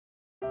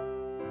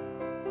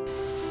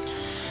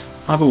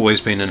I've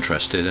always been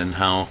interested in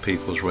how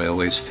people's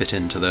railways fit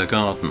into their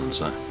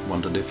gardens. I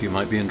wondered if you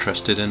might be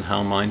interested in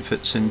how mine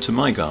fits into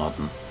my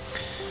garden.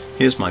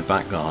 Here's my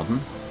back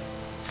garden,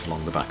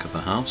 along the back of the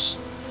house,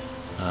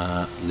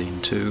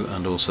 lean-to,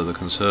 and also the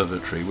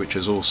conservatory, which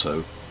is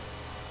also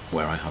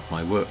where I have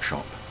my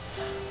workshop.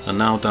 And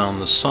now down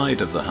the side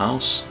of the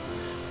house,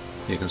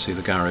 you can see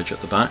the garage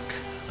at the back,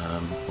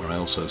 where I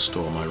also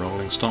store my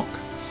rolling stock,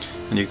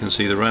 and you can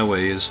see the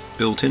railway is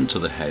built into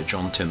the hedge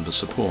on timber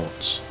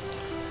supports.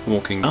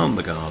 Walking down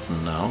the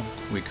garden now,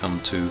 we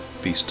come to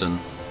Beeston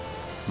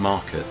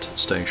Market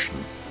Station.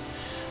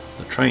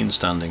 The train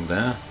standing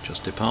there,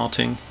 just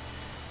departing,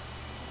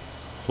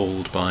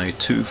 hauled by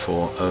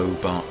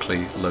 240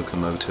 Berkeley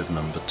locomotive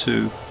number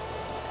 2.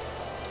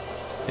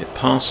 It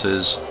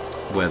passes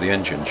where the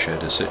engine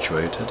shed is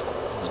situated.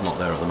 It's not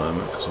there at the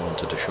moment because I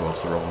wanted to show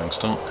off the rolling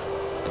stock,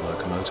 the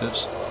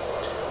locomotives.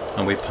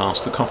 And we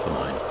pass the copper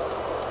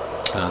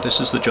mine. This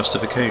is the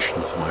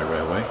justification for my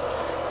railway.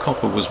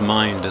 Copper was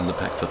mined in the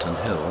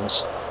Peckforton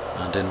hills,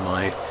 and in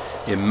my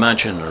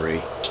imaginary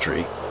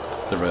history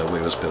the railway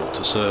was built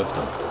to serve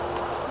them.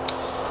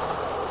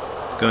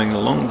 Going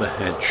along the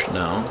hedge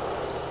now,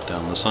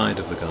 down the side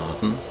of the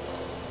garden,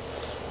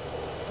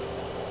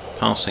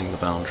 passing the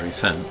boundary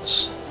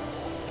fence,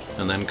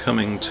 and then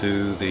coming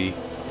to the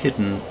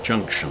hidden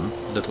junction,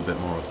 a little bit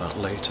more of that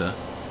later,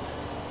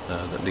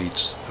 that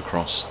leads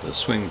across the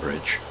swing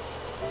bridge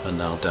and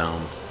now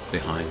down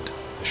behind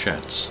the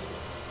sheds.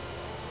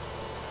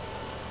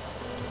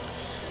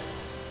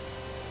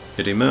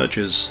 It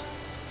emerges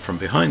from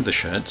behind the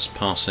sheds,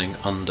 passing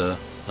under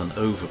an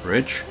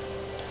overbridge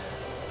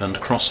and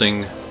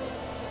crossing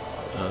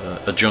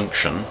a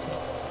junction,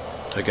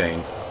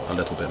 again a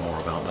little bit more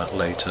about that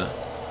later,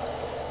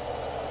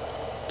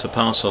 to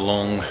pass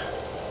along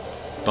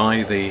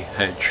by the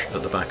hedge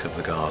at the back of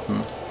the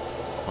garden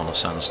on a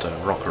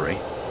sandstone rockery.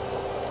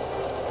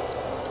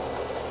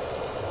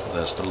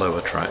 There's the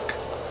lower track.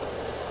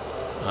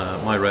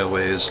 My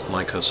railway is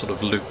like a sort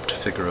of looped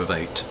figure of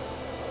 8.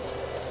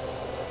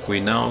 We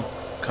now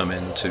come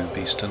into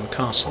Beeston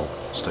Castle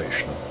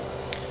station.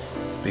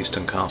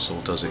 Beeston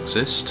Castle does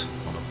exist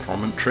on a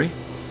promontory,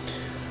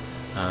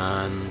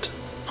 and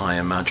I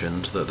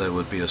imagined that there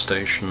would be a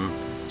station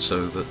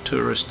so that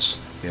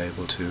tourists be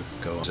able to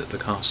go visit the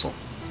castle.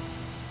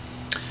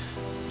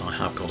 I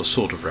have got a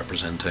sort of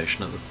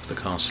representation of the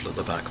castle at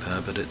the back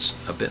there, but it's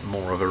a bit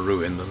more of a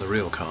ruin than the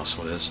real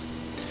castle is.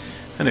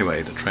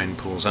 Anyway, the train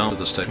pulls out of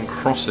the station,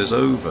 crosses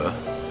over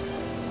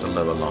the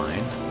lower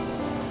line,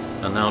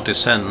 and now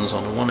descends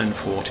on a 1 in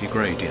 40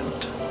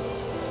 gradient,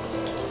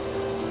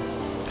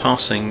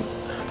 passing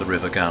the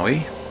River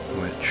Gowie,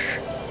 which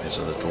is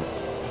a little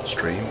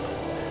stream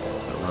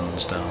that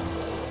runs down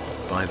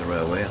by the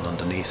railway and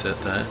underneath it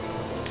there,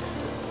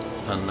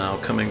 and now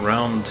coming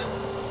round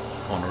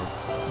on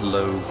a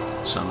low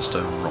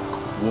sandstone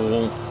rock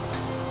wall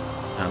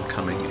and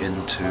coming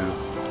into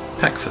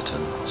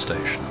Peckforton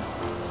station.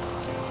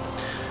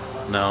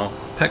 Now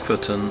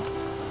Peckforton,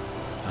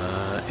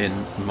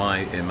 in my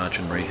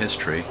imaginary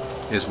history,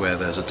 is where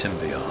there's a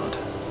timber yard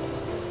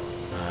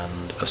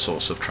and a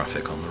source of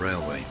traffic on the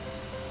railway.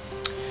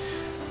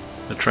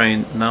 The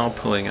train now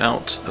pulling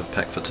out of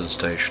Peckforton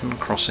station,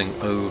 crossing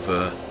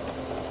over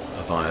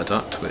a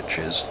viaduct which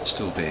is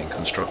still being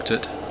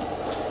constructed.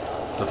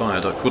 The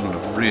viaduct wouldn't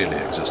have really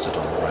existed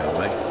on the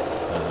railway,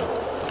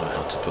 but I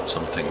had to put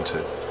something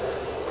to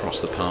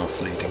cross the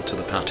path leading to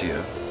the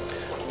patio.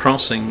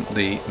 Passing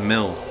the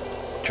mill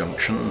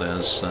junction,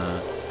 there's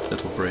a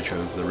little bridge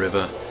over the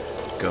river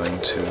going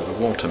to the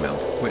watermill,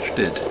 which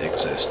did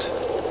exist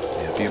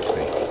near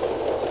Buckley.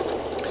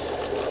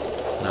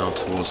 Now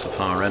towards the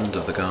far end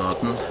of the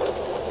garden,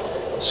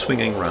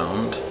 swinging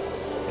round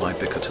by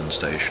Bickerton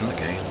station,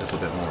 again a little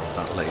bit more of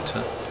that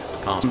later,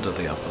 past under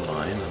the upper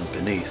line and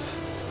beneath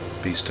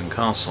Beeston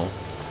Castle.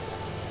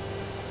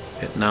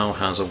 It now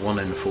has a 1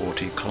 in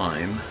 40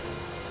 climb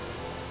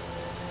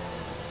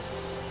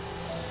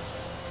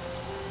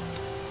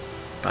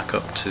back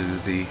up to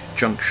the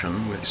junction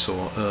we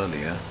saw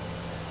earlier,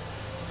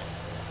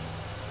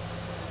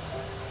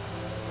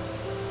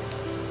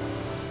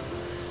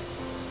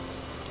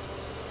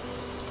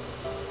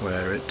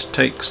 where it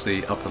takes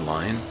the upper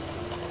line,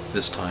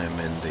 this time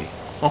in the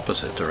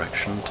opposite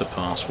direction, to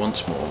pass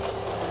once more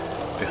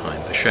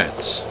behind the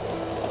sheds.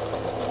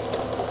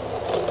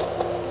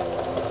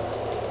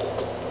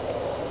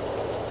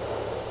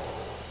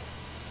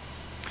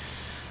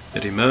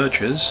 It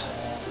emerges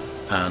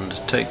and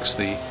takes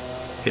the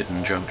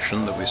hidden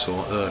junction that we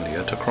saw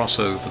earlier to cross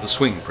over the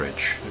swing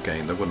bridge.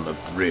 Again, there wouldn't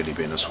have really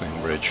been a swing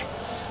bridge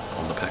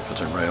on the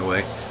Peckforton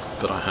Railway,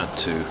 but I had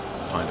to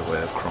find a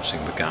way of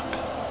crossing the gap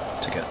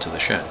to get to the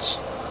sheds.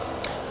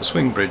 The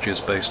swing bridge is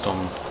based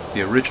on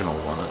the original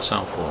one at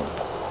Southwall.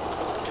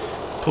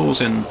 Pulls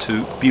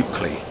into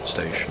Buckley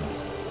station.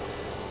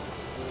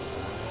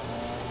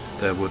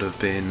 There would have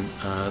been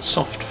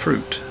soft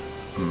fruit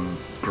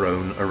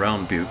grown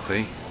around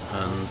Buckley,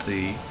 and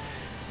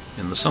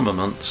in the summer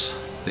months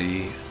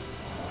the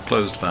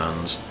closed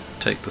vans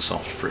take the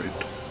soft fruit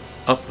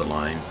up the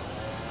line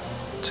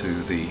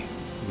to the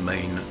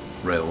main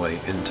railway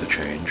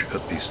interchange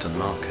at Beeston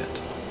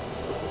Market.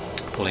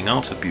 Pulling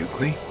out of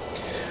Bukeley,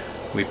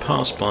 we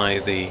pass by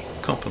the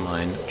copper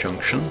mine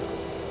junction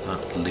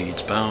that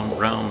leads bound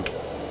round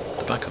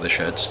the back of the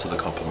sheds to the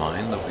copper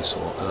mine that we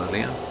saw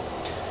earlier.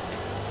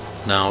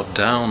 Now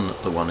down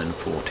the 1 in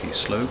 40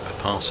 slope,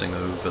 passing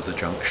over the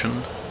junction,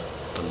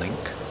 the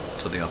link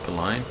to the upper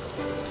line.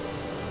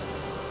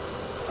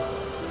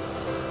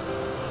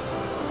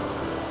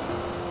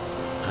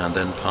 And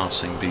then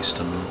passing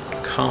Beeston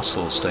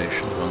Castle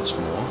station once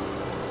more,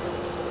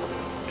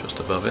 just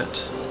above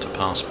it, to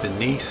pass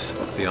beneath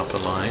the upper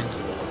line,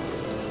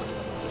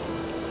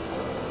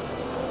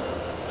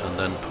 and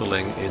then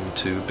pulling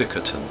into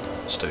Bickerton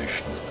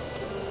station,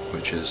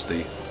 which is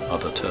the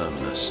other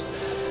terminus.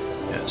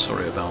 Yeah,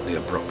 sorry about the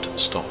abrupt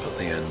stop at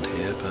the end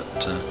here,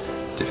 but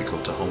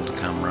difficult to hold the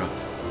camera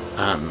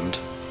and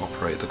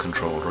operate the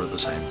controller at the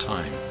same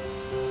time.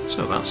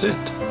 So that's it.